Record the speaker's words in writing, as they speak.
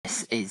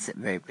is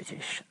Very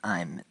British.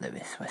 I'm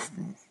Lewis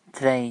Weston.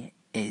 Today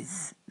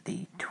is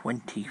the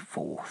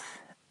 24th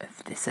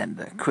of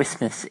December,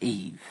 Christmas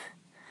Eve,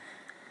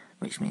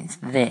 which means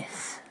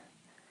this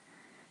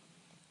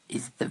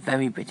is the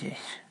Very British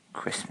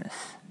Christmas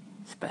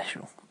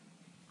special.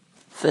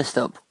 First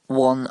up,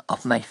 one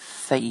of my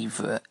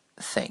favourite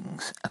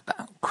things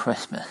about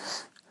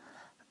Christmas,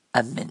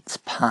 a mince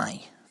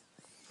pie.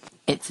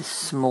 It's a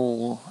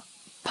small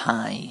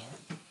pie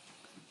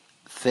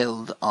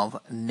filled of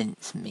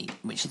mincemeat,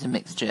 which is a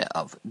mixture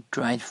of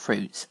dried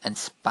fruits and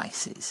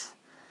spices.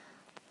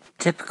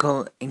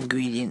 Typical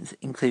ingredients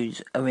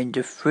include a range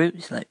of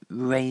fruits like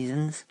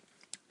raisins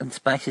and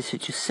spices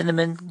such as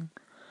cinnamon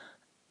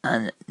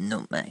and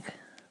nutmeg.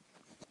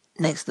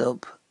 Next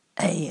up,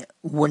 a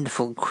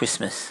wonderful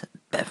Christmas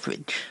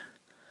beverage.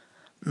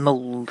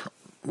 Mulled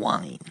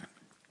wine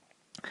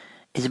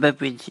is a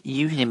beverage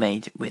usually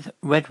made with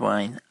red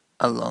wine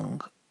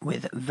along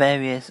with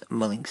various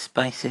mulling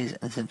spices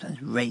and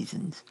sometimes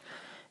raisins.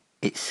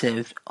 It's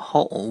served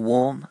hot or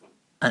warm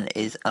and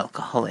is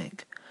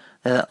alcoholic.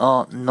 There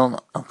are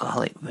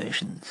non-alcoholic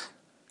versions.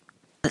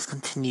 Let's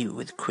continue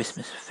with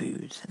Christmas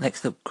foods.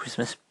 Next up,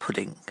 Christmas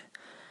pudding.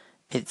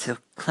 It's a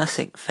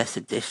classic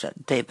festive dish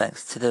that dates back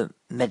to the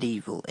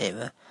medieval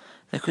era.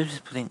 The Christmas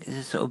pudding is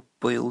a sort of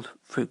boiled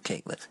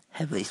fruitcake that's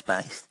heavily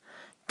spiced,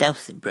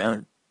 doused in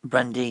brown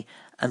brandy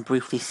and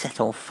briefly set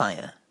on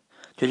fire.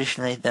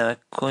 Traditionally, there are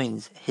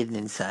coins hidden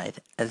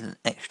inside as an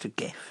extra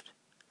gift.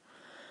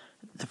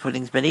 The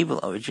pudding's medieval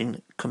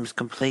origin comes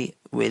complete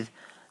with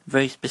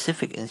very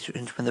specific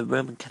instructions from the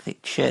Roman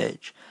Catholic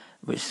Church,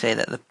 which say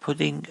that the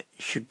pudding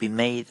should be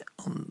made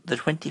on the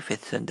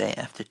 25th Sunday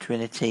after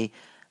Trinity,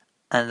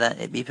 and that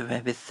it be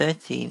prepared with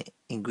 13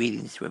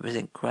 ingredients to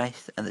represent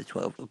Christ and the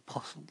 12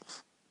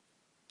 apostles.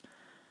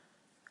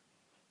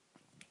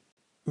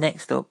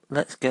 Next up,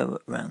 let's go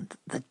around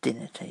the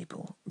dinner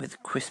table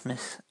with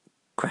Christmas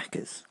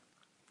crackers.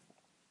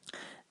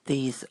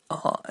 These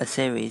are a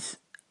series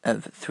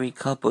of 3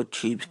 cardboard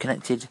tubes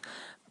connected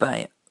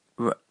by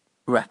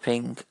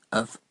wrapping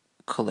of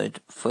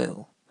coloured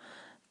foil.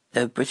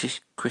 They're a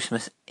British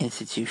Christmas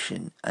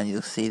institution, and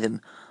you'll see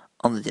them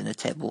on the dinner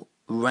table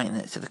right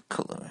next to the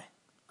cutlery.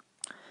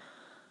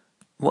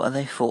 What are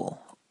they for?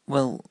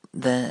 Well,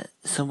 they're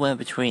somewhere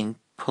between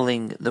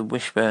pulling the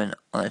wishbone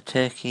on a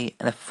turkey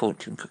and a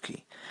fortune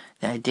cookie.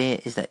 The idea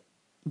is that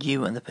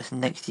you and the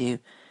person next to you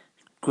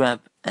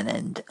grab an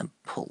end and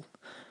pull.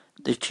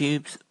 The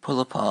tubes pull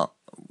apart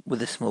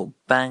with a small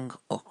bang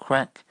or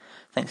crack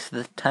thanks to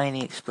the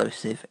tiny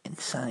explosive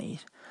inside.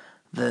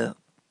 The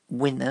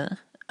winner,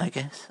 I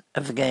guess,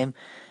 of the game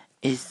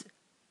is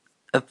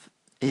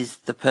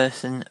the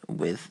person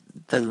with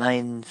the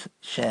lion's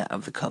share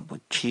of the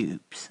cardboard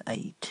tubes,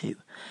 i.e. 2,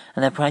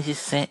 and their prize is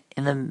set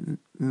in the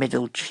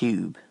middle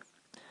tube.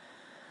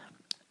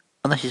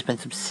 Unless you spend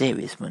some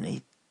serious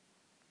money,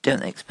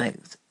 don't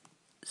expect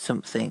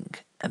something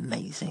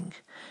amazing.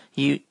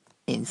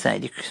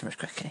 Inside your Christmas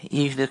cracker,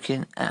 you're usually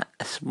looking at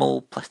a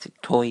small plastic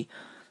toy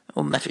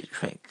or magic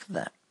trick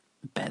that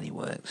barely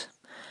works,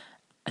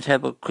 a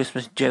terrible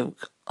Christmas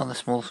joke on a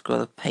small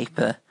scroll of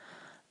paper,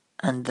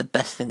 and the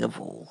best thing of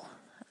all,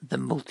 the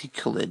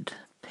multicoloured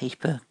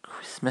paper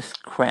Christmas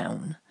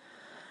crown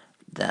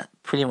that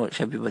pretty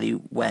much everybody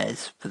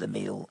wears for the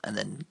meal and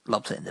then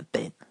lobs it in the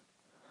bin.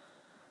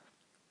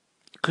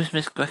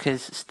 Christmas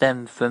crackers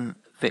stem from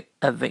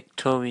a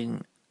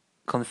Victorian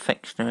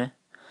confectioner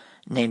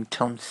named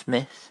Tom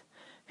Smith,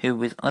 who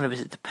was on a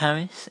visit to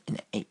Paris in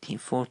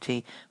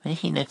 1840 when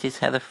he noticed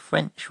how the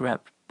French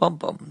wrapped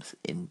bonbons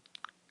in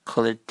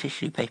coloured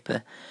tissue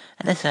paper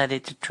and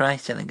decided to try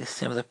selling a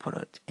similar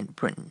product in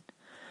Britain.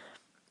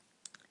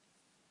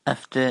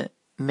 After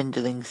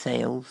mindling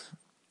sales,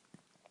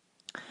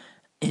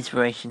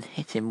 inspiration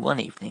hit him one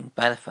evening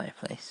by the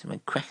fireplace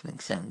when crackling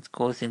sounds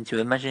caused him to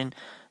imagine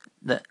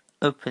that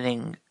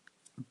opening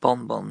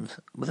bonbons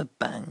with a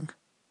bang.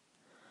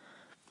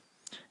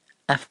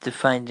 After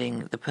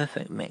finding the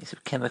perfect mix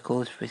of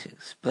chemicals for his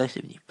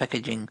explosive new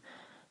packaging,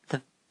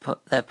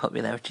 their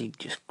popularity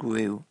just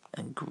grew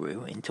and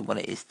grew into what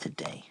it is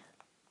today.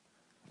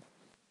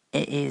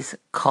 It is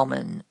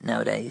common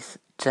nowadays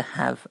to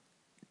have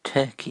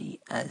turkey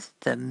as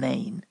the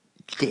main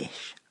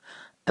dish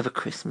of a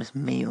Christmas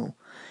meal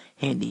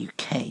here in the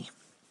UK.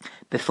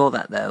 Before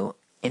that, though,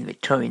 in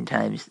Victorian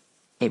times,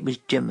 it was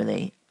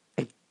generally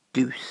a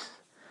goose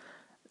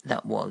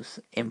that was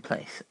in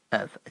place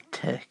of a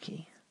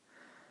turkey.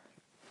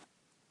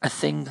 A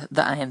thing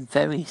that I am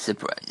very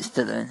surprised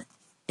to learn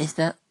is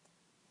that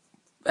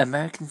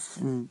Americans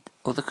and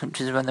other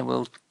countries around the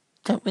world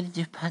don't really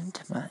do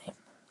pantomime.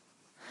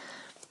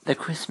 The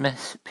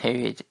Christmas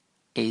period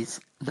is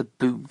the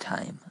boom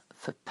time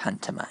for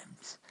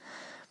pantomimes.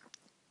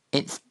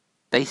 It's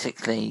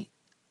basically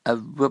a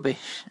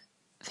rubbish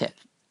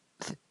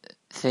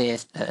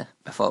theatre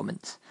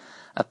performance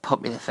of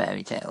popular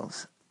fairy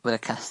tales with a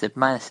cast of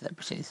minor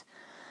celebrities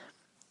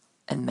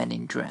and men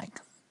in drag.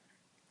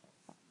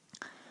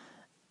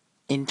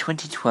 In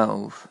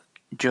 2012,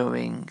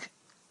 during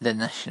the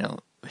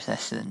national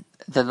recession,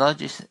 the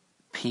largest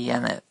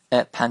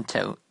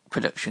Panto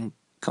production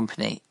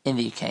company in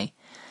the UK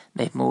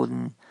made more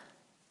than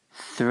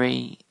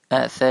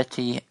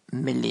 $30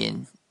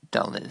 million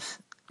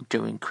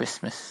during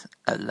Christmas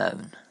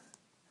alone.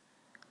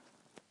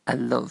 I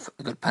love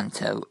a good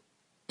panto.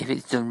 If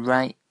it's done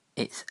right,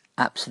 it's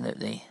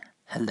absolutely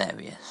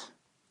hilarious.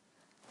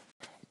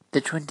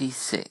 The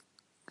 26th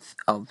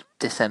of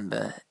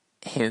December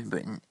here in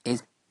Britain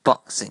is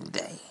Boxing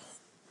Day.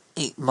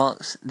 It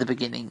marks the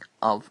beginning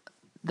of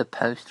the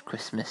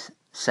post-Christmas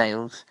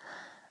sales,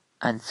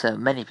 and so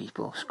many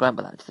people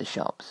scramble out to the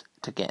shops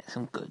to get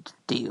some good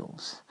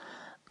deals.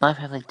 My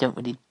family don't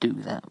really do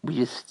that. We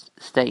just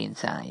stay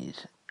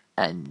inside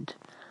and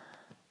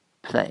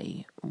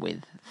play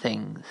with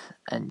things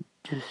and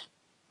just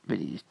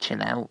really just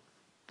chill out.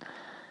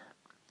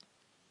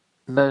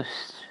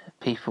 Most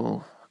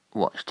people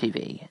watch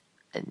TV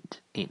and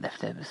eat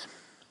leftovers.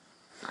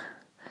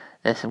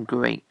 There's some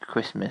great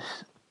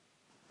Christmas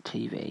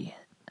TV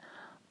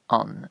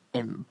on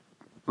in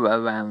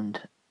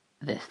around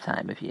this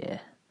time of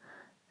year,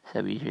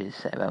 so we usually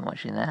sit around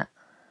watching that.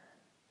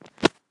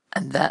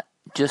 And that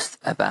just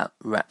about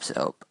wraps it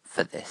up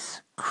for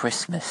this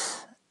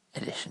Christmas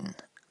edition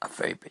of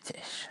Very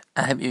British.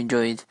 I hope you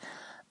enjoyed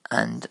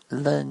and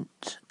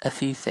learnt a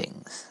few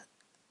things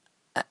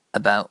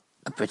about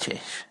a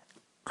British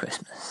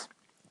Christmas.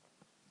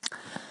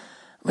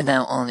 We're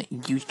now on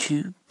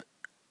YouTube.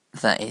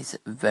 That is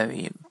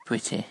Very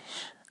British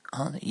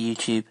on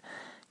YouTube.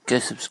 Go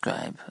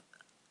subscribe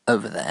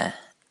over there.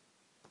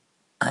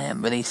 I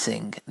am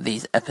releasing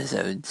these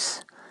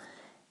episodes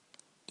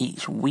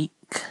each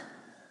week,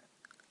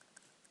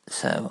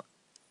 so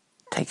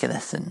take a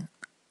listen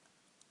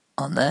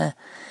on there.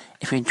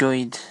 If you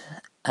enjoyed,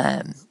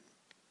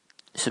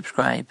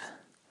 subscribe,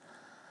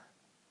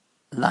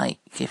 like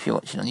if you're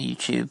watching on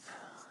YouTube.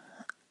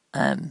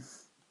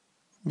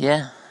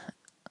 Yeah,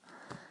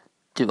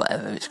 do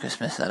whatever, it's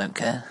Christmas, I don't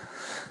care.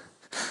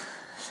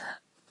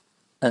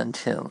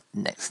 Until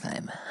next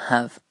time,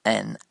 have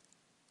a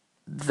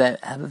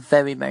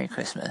very Merry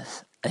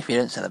Christmas. If you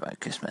don't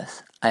celebrate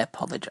Christmas, I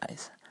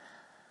apologise.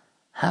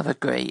 Have a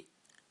great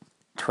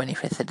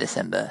 25th of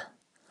December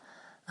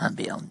and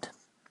beyond.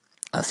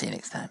 I'll see you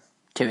next time.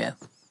 Cheerio.